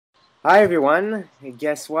Hi everyone,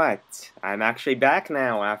 guess what? I'm actually back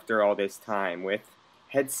now after all this time with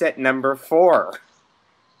headset number 4.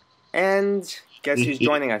 And guess who's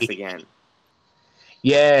joining us again?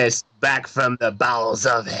 Yes, back from the bowels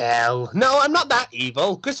of hell. No, I'm not that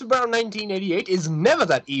evil. Christopher Brown 1988 is never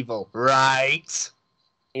that evil, right?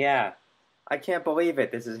 Yeah, I can't believe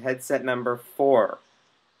it. This is headset number 4.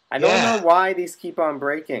 I don't know Yeah. why these keep on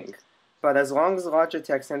breaking, but as long as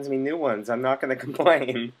Logitech sends me new ones, I'm not going to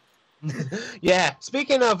complain. Yeah,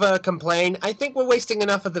 speaking of complain, I think we're wasting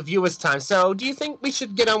enough of the viewers' time, so do you think we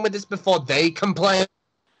should get on with this before they complain?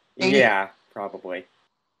 Yeah, probably.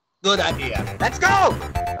 Good idea. Let's go!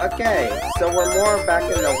 Okay, so we're more back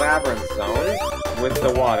in the Labyrinth Zone with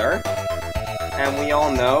the water. And we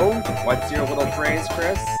all know, what's your little phrase,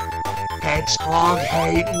 Chris? Hedgehog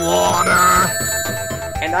hate water!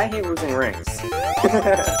 And I hate losing rings.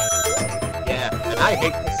 Yeah, and I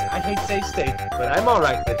hate safe state, but I'm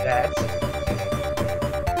alright with that.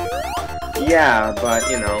 Yeah, but,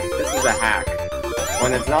 you know, this is a hack.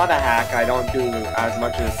 When it's not a hack, I don't do as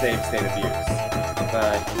much of the save state abuse.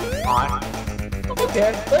 But...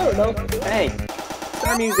 Okay, fair enough. Hey!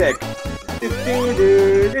 Star music! Okay,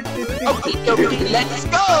 let's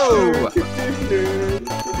go!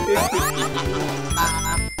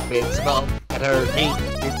 Invincible, better me.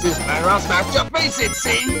 This is where I'll smash your face, it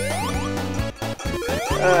see?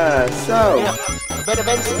 So... Yeah, a bit of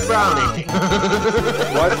Vincent Browning.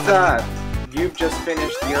 What's up? You've just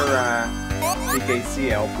finished your,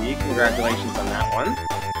 CKC LP. Congratulations on that one.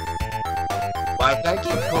 Why, thank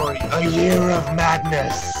you for a year of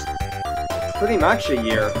madness. Pretty much a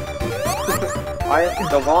year.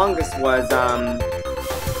 The longest was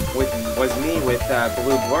me with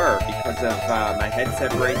Blue Blur because of my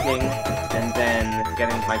headset breaking and then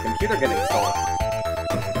my computer getting stolen.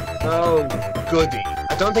 Oh, goody.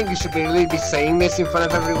 I don't think you should really be saying this in front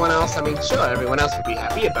of everyone else. I mean, sure, everyone else would be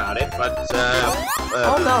happy about it, but,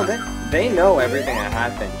 oh no, they know everything that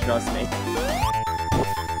happened, trust me.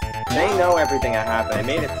 They know everything that happened. I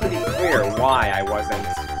made it pretty clear why I wasn't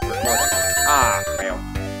recording. Ah, fail.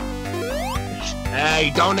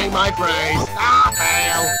 Hey, don't name my phrase! Ah,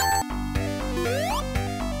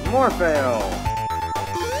 fail! More fail!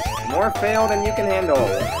 More fail than you can handle.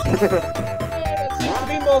 That seems to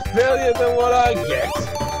be more failure than what I get.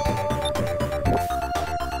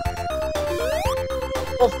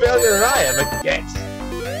 More failure than I ever get.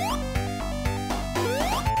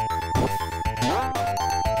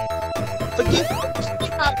 Forgive me,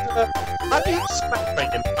 how do you scrap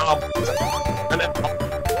and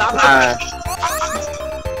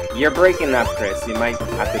You're breaking up, Chris. You might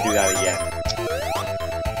have to do that again.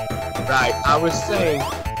 Right, I was saying,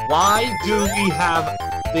 why do we have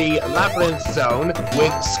the Labyrinth Zone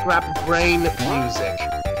with scrap brain music?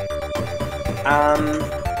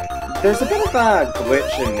 There's a bit of a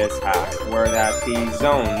glitch in this hack where the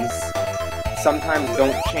zones sometimes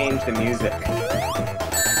don't change the music.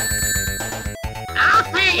 I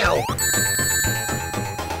fail!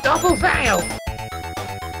 Double fail!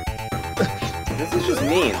 This is just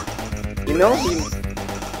mean. You know,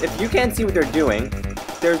 if you can't see what they're doing,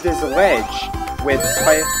 there's this ledge with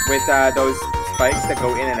those spikes that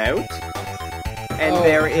go in and out, and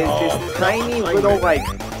there is this tiny little, like,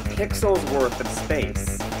 pixels worth of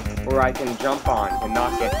space where I can jump on and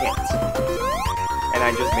not get hit. And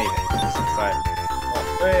I just made it. But...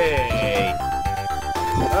 Hey!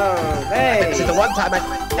 Oh, hey! This is the one time I...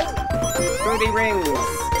 30 rings!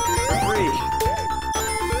 For free!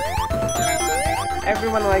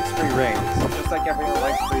 Everyone likes free rings, just like everyone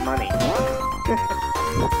likes free money.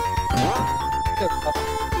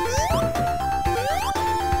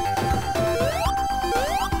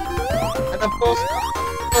 And of course,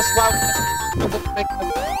 while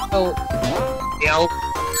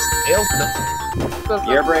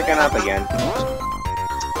You're breaking up again.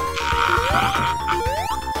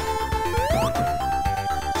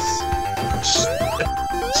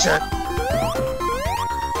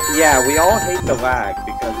 Yeah, we all hate the lag,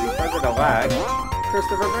 because of the lag,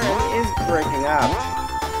 Christopher Brown is breaking up.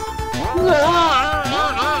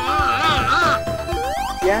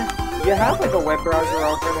 Yeah, you have like a web browser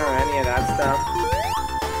open or any of that stuff?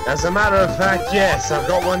 As a matter of fact, yes, I've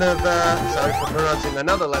got one of, sorry for pronouncing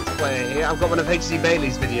another Let's Play here, I've got one of H.C.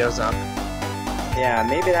 Bailey's videos up. Yeah,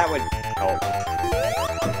 maybe that would help.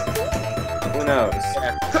 Who knows?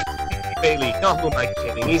 Yeah. Bailey, no, who am I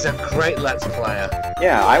kidding? He's a great Let's Player.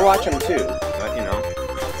 Yeah, I watch him too, but you know.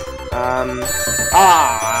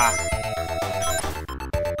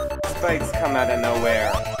 Spikes come out of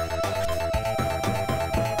nowhere.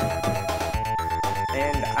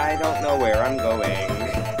 And I don't know where I'm going.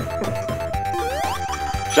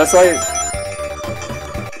 Just like...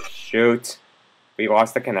 Shoot. We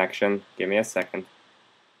lost the connection. Give me a second.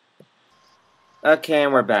 Okay,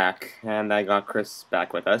 and we're back. And I got Chris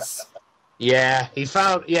back with us. Yeah, he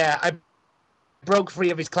found... Yeah, I broke free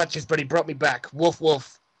of his clutches, but he brought me back. Woof,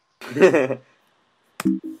 woof.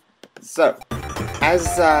 So,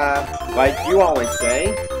 as, like you always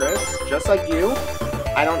say, Chris, just like you,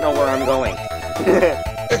 I don't know where I'm going.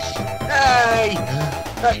 Hey!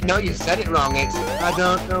 No, you said it wrong. It's, I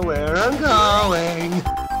don't know where I'm going.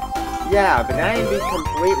 Yeah, but now you'd be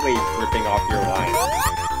completely ripping off your line.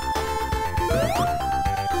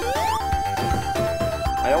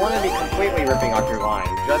 I don't want to be completely ripping off your line,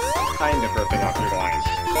 just kind of ripping off your line.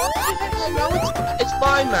 No, it's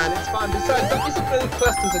fine, man. It's fine. Besides, that isn't really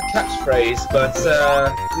classed as a catchphrase, but,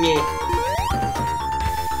 yeah.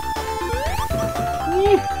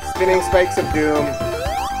 Spinning spikes of doom.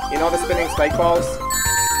 You know the spinning spike balls?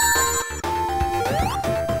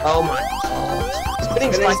 Oh my god.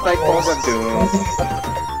 Spinning spike balls of doom.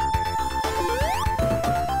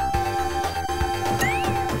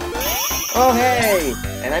 Oh hey!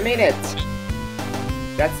 And I made it!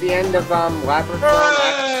 That's the end of Labyrinth Zone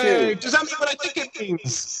Act 2. Does that mean what I think it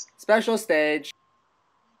means? Special stage.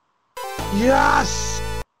 Yes!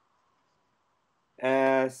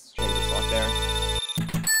 Let's change the slot there.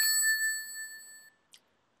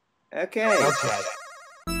 Okay. Okay.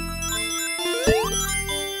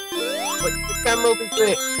 What emerald is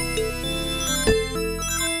it?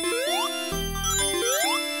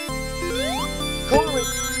 Holy,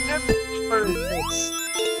 never this.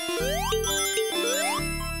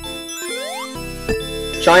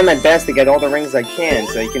 Trying my best to get all the rings I can,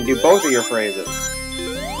 so you can do both of your phrases.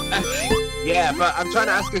 Yeah, but I'm trying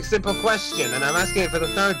to ask a simple question, and I'm asking it for the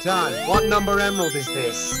third time. What number emerald is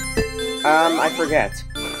this? I forget.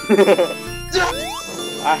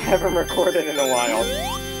 I haven't recorded in a while.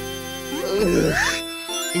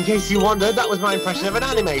 In case you wondered, that was my impression of an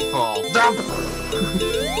anime fall.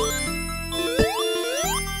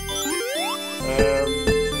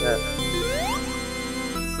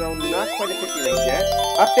 So not quite a 50 rings yet.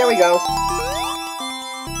 Up, there we go.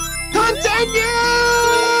 Continue!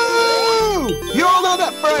 You all know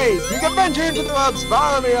that phrase. You can venture into the world's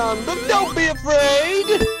far and beyond, but don't be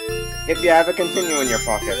afraid. If you have a continue in your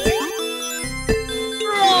pocket.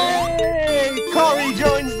 Hooray! Corey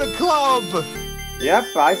joins the club.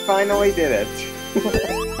 Yep, I finally did it.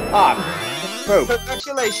 Ah, poop.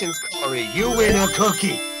 Congratulations, Corey. You win a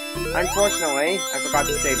cookie. Unfortunately, I forgot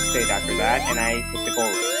to save state after that, and I hit the goal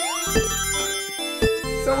ring.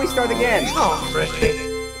 So we start again. Corey.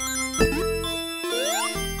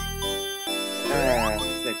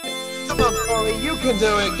 Come on, Corey, you can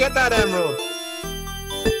do it. Get that emerald.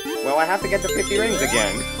 Well, I have to get the 50 rings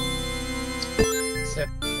again.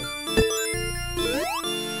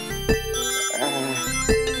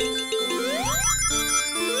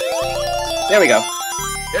 There we go.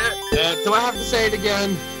 Do I have to say it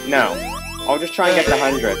again? No. I'll just try and get the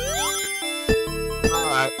 100.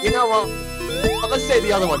 Alright, you know what? Well, let's say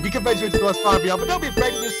the other one. You can venture into the far beyond, but don't be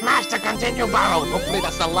afraid to smash the continue barrel. Hopefully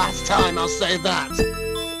that's the last time I'll say that.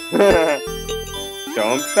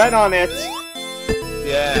 Don't bet on it.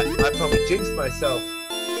 Yeah, I probably jinxed myself.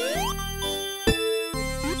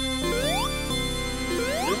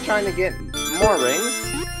 Just trying to get more rings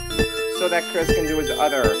so that Chris can do his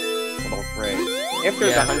other little phrase. If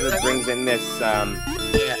there's 100 rings in this, how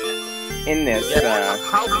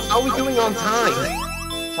are we doing on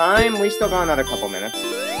time? Time? We still got another couple minutes.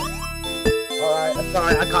 Alright, I'm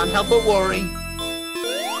sorry, I can't help but worry.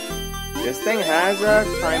 This thing has a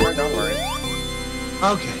timer, don't worry.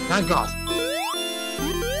 Okay, thank God.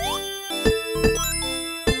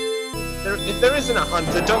 If there isn't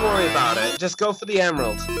 100, don't worry about it. Just go for the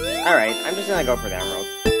emerald. Alright, I'm just gonna go for the emerald.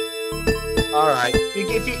 Alright, if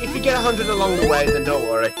you get 100 along the way, then don't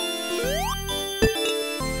worry.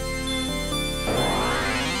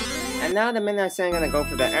 And now the minute I say I'm gonna go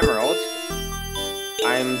for the emerald,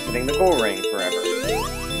 I'm hitting the goal ring forever.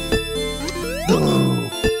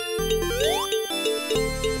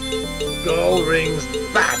 Goal rings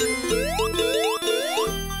bad.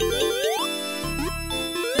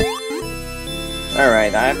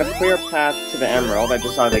 Alright, I have a clear path to the emerald. I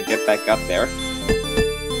just had to get back up there.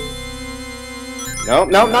 No.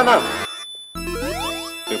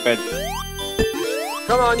 Stupid.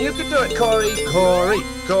 Come on, you can do it, Corey. Corey.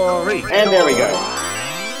 And there we go.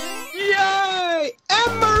 Yay!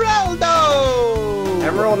 Emeraldo!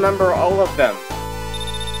 Emerald number all of them.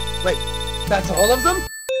 Wait, that's all of them?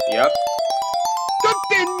 Yep.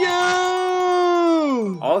 Continue!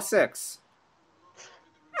 All 6.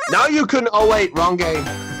 Now you can... Oh wait, wrong game.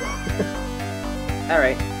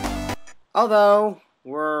 Alright. Although,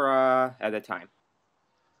 we're, out of time.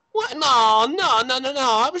 What? No.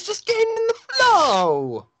 I was just getting in the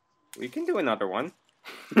flow. We can do another one.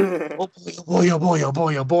 Oh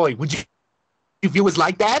boy. Would you viewers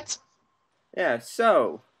like that? Yeah,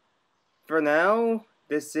 so, for now,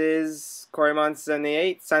 this is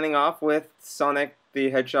Corymon78 signing off with Sonic the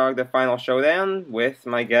Hedgehog, the final showdown, with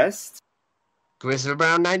my guest. Christopher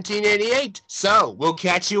Brown 1988. So, we'll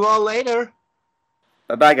catch you all later.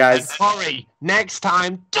 Bye-bye, guys. And hurry, next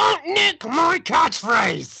time, don't nick my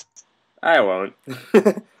catchphrase! I won't.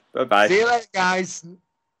 Bye-bye. See you later, guys.